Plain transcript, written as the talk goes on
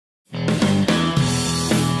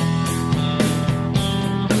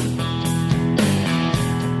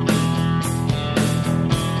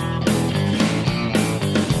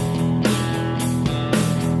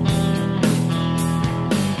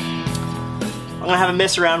I'm gonna have a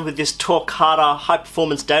mess around with this Torquata high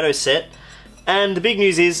performance dado set, and the big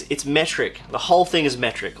news is it's metric. The whole thing is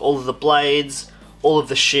metric. All of the blades, all of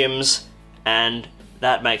the shims, and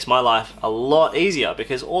that makes my life a lot easier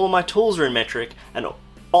because all of my tools are in metric, and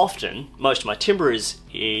often most of my timber is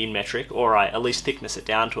in metric, or I at least thickness it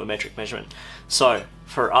down to a metric measurement. So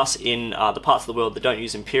for us in the parts of the world that don't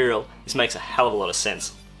use imperial, this makes a hell of a lot of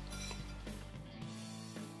sense.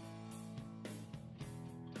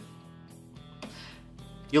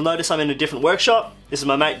 You'll notice I'm in a different workshop. This is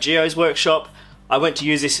my mate Gio's workshop. I went to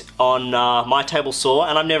use this on my table saw,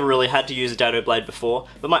 and I've never really had to use a dado blade before,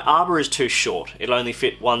 but my arbor is too short. It'll only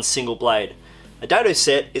fit one single blade. A dado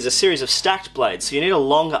set is a series of stacked blades, so you need a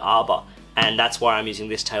longer arbor, and that's why I'm using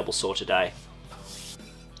this table saw today.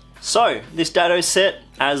 So, this dado set,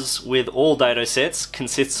 as with all dado sets,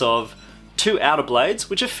 consists of two outer blades,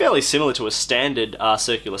 which are fairly similar to a standard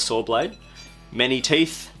circular saw blade, many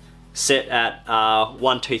teeth, set at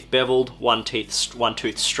one tooth beveled, one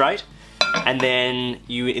tooth straight, and then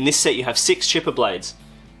in this set you have 6 chipper blades.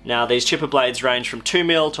 Now these chipper blades range from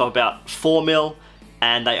 2mm to about 4mm,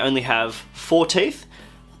 and they only have 4 teeth,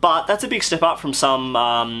 but that's a big step up from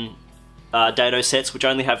some dado sets which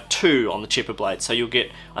only have 2 on the chipper blade, so you'll get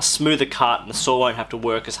a smoother cut and the saw won't have to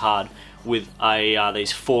work as hard with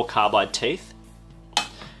these 4 carbide teeth.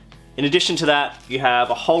 In addition to that, you have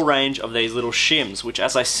a whole range of these little shims, which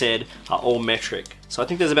as I said, are all metric. So I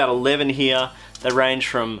think there's about 11 here. They range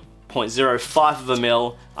from 0.05 of a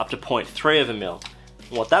mil up to 0.3 of a mil.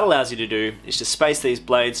 And what that allows you to do is to space these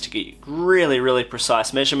blades to get really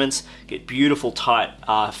precise measurements, get beautiful tight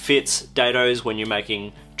fits, dados when you're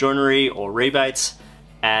making joinery or rebates,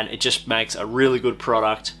 and it just makes a really good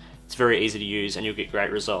product. It's very easy to use and you'll get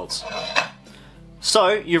great results. So,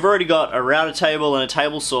 you've already got a router table and a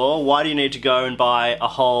table saw. Why do you need to go and buy a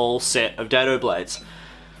whole set of dado blades?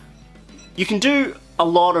 You can do a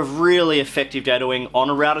lot of really effective dadoing on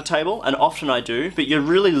a router table, and often I do, but you're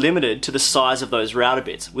really limited to the size of those router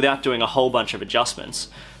bits without doing a whole bunch of adjustments.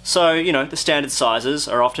 So, you know, the standard sizes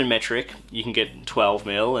are often metric. You can get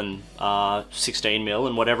 12mm and 16mm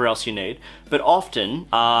and whatever else you need, but often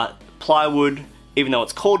plywood, even though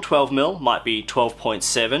it's called 12mm, might be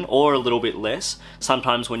 12.7 or a little bit less.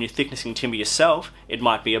 Sometimes when you're thicknessing timber yourself, it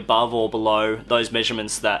might be above or below those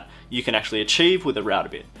measurements that you can actually achieve with a router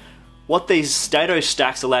bit. What these dado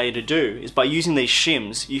stacks allow you to do is by using these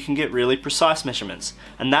shims, you can get really precise measurements,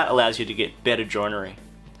 and that allows you to get better joinery.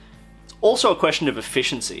 It's also a question of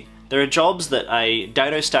efficiency. There are jobs that a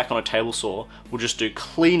dado stack on a table saw will just do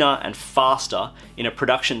cleaner and faster in a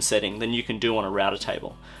production setting than you can do on a router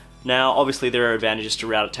table. Now, obviously there are advantages to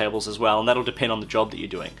router tables as well, and that'll depend on the job that you're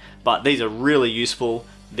doing. But these are really useful,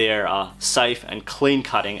 they're safe and clean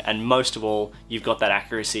cutting, and most of all, you've got that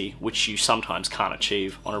accuracy which you sometimes can't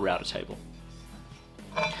achieve on a router table.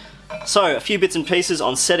 So, a few bits and pieces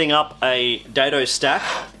on setting up a dado stack.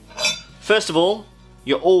 First of all,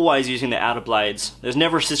 you're always using the outer blades. There's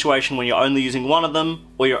never a situation when you're only using one of them,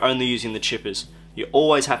 or you're only using the chippers. You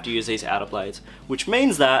always have to use these outer blades, which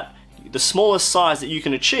means that the smallest size that you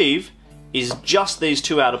can achieve is just these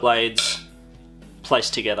 2 outer blades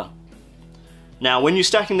placed together. Now, when you're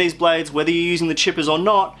stacking these blades, whether you're using the chippers or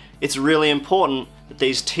not, it's really important that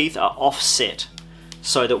these teeth are offset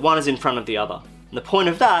so that one is in front of the other. And the point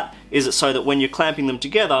of that is that so that when you're clamping them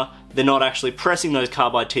together, they're not actually pressing those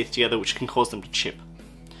carbide teeth together, which can cause them to chip.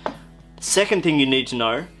 Second thing you need to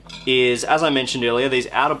know is, as I mentioned earlier, these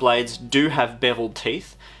outer blades do have beveled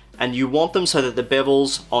teeth, and you want them so that the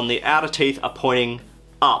bevels on the outer teeth are pointing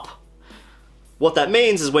up. What that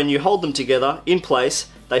means is when you hold them together in place,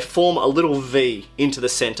 they form a little V into the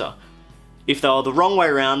center. If they are the wrong way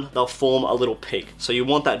around, they'll form a little peak. So you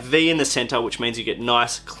want that V in the center, which means you get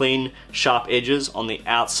nice, clean, sharp edges on the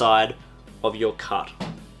outside of your cut.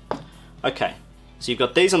 Okay, so you've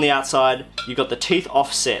got these on the outside, you've got the teeth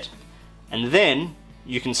offset, and then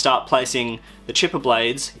you can start placing the chipper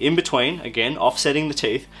blades in between, again offsetting the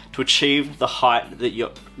teeth, to achieve the height that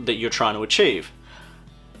you're trying to achieve.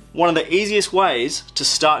 One of the easiest ways to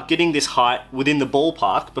start getting this height within the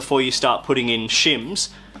ballpark before you start putting in shims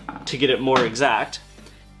to get it more exact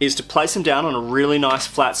is to place them down on a really nice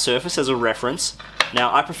flat surface as a reference.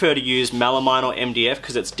 Now I prefer to use melamine or MDF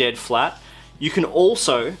because it's dead flat. You can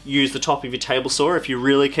also use the top of your table saw if you're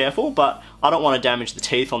really careful, but I don't want to damage the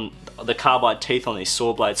teeth on the carbide teeth on these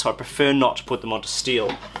saw blades, so I prefer not to put them onto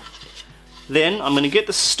steel. Then I'm going to get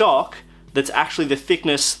the stock that's actually the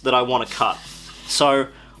thickness that I want to cut. So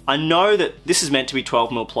I know that this is meant to be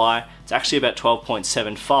 12mm ply, it's actually about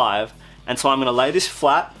 12.75, and so I'm going to lay this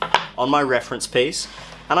flat on my reference piece,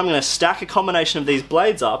 and I'm going to stack a combination of these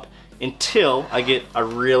blades up until I get a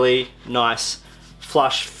really nice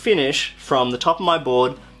flush finish from the top of my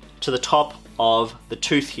board to the top of the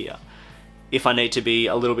tooth here. If I need to be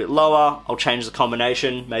a little bit lower, I'll change the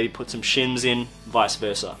combination, maybe put some shims in, vice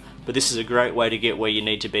versa. But this is a great way to get where you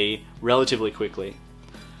need to be relatively quickly.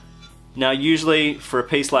 Now usually for a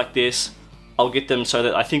piece like this, I'll get them so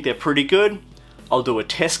that I think they're pretty good. I'll do a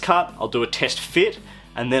test cut, I'll do a test fit,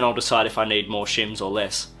 and then I'll decide if I need more shims or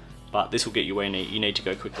less. But this will get you where you need to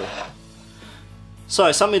go quickly.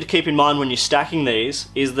 So something to keep in mind when you're stacking these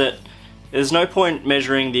is that there's no point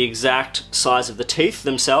measuring the exact size of the teeth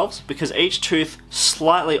themselves, because each tooth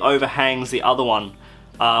slightly overhangs the other one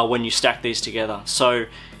when you stack these together. So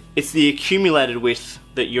it's the accumulated width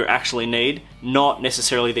that you actually need, not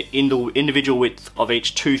necessarily the individual width of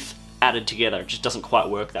each tooth added together. It just doesn't quite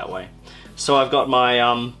work that way. So I've got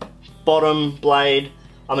my bottom blade.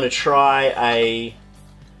 I'm going to try a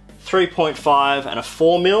 3.5 and a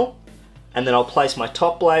 4mm, and then I'll place my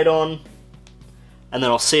top blade on, and then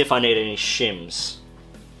I'll see if I need any shims.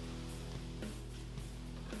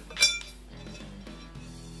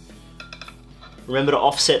 Remember to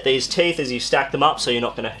offset these teeth as you stack them up so you're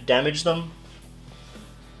not going to damage them.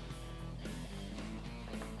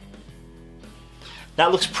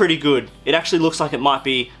 That looks pretty good. It actually looks like it might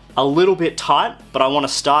be a little bit tight, but I want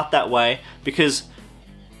to start that way because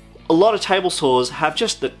a lot of table saws have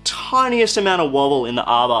just the tiniest amount of wobble in the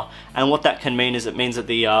arbor, and what that can mean is it means that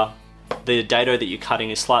the dado that you're cutting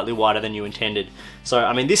is slightly wider than you intended. So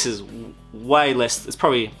I mean, this is way less, it's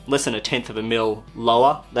probably less than 1/10 of a mil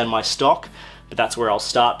lower than my stock, but that's where I'll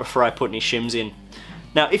start before I put any shims in.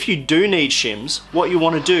 Now if you do need shims, what you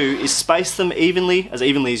want to do is space them evenly as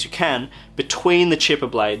you can between the chipper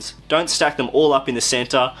blades. Don't stack them all up in the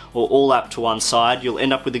center or all up to one side. You'll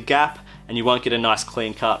end up with a gap and you won't get a nice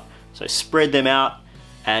clean cut. So spread them out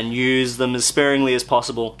and use them as sparingly as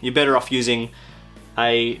possible. You're better off changing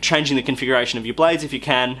the configuration of your blades if you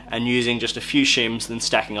can, and using just a few shims than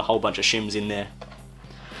stacking a whole bunch of shims in there.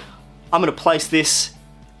 I'm going to place this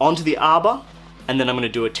onto the arbor, and then I'm going to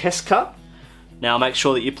do a test cut. Now make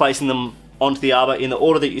sure that you're placing them onto the arbor in the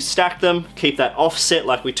order that you stacked them. Keep that offset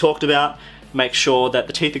like we talked about. Make sure that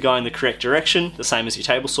the teeth are going the correct direction, the same as your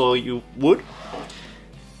table saw you would.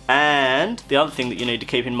 And the other thing that you need to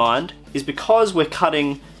keep in mind is because we're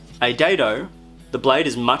cutting a dado, the blade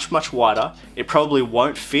is much wider. It probably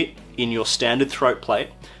won't fit in your standard throat plate,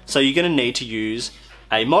 so you're going to need to use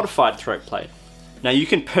a modified throat plate. Now you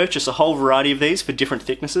can purchase a whole variety of these for different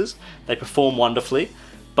thicknesses. They perform wonderfully,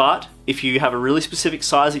 but if you have a really specific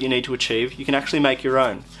size that you need to achieve, you can actually make your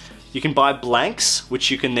own. You can buy blanks,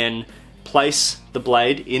 which you can then place the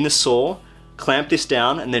blade in the saw, clamp this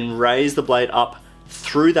down, and then raise the blade up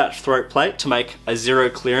through that throat plate to make a zero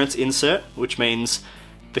clearance insert, which means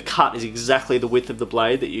the cut is exactly the width of the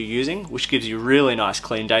blade that you're using, which gives you really nice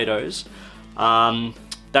clean dados.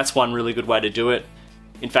 That's one really good way to do it.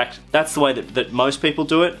 In fact, that's the way that most people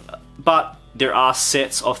do it, but there are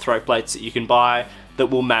sets of throat plates that you can buy that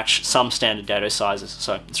will match some standard dado sizes,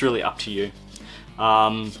 so it's really up to you.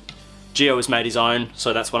 Gio has made his own,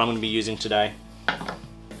 so that's what I'm going to be using today.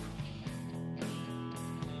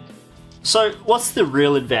 So what's the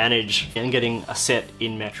real advantage in getting a set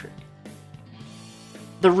in metric?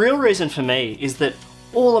 The real reason for me is that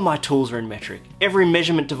all of my tools are in metric. Every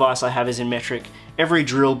measurement device I have is in metric. Every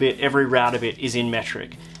drill bit, every router bit is in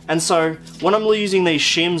metric. And so when I'm using these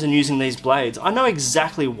shims and using these blades, I know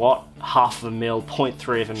exactly what 1/2 of a mil,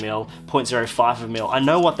 0.3 of a mil, 0.05 of a mil, I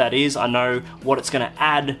know what that is, I know what it's going to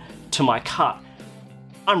add to my cut.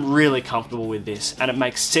 I'm really comfortable with this, and it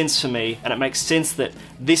makes sense for me, and it makes sense that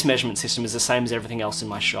this measurement system is the same as everything else in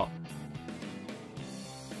my shop.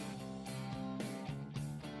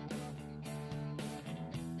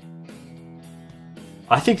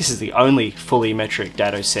 I think this is the only fully metric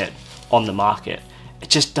dado set on the market. It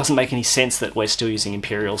just doesn't make any sense that we're still using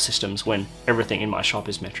imperial systems when everything in my shop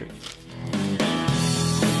is metric.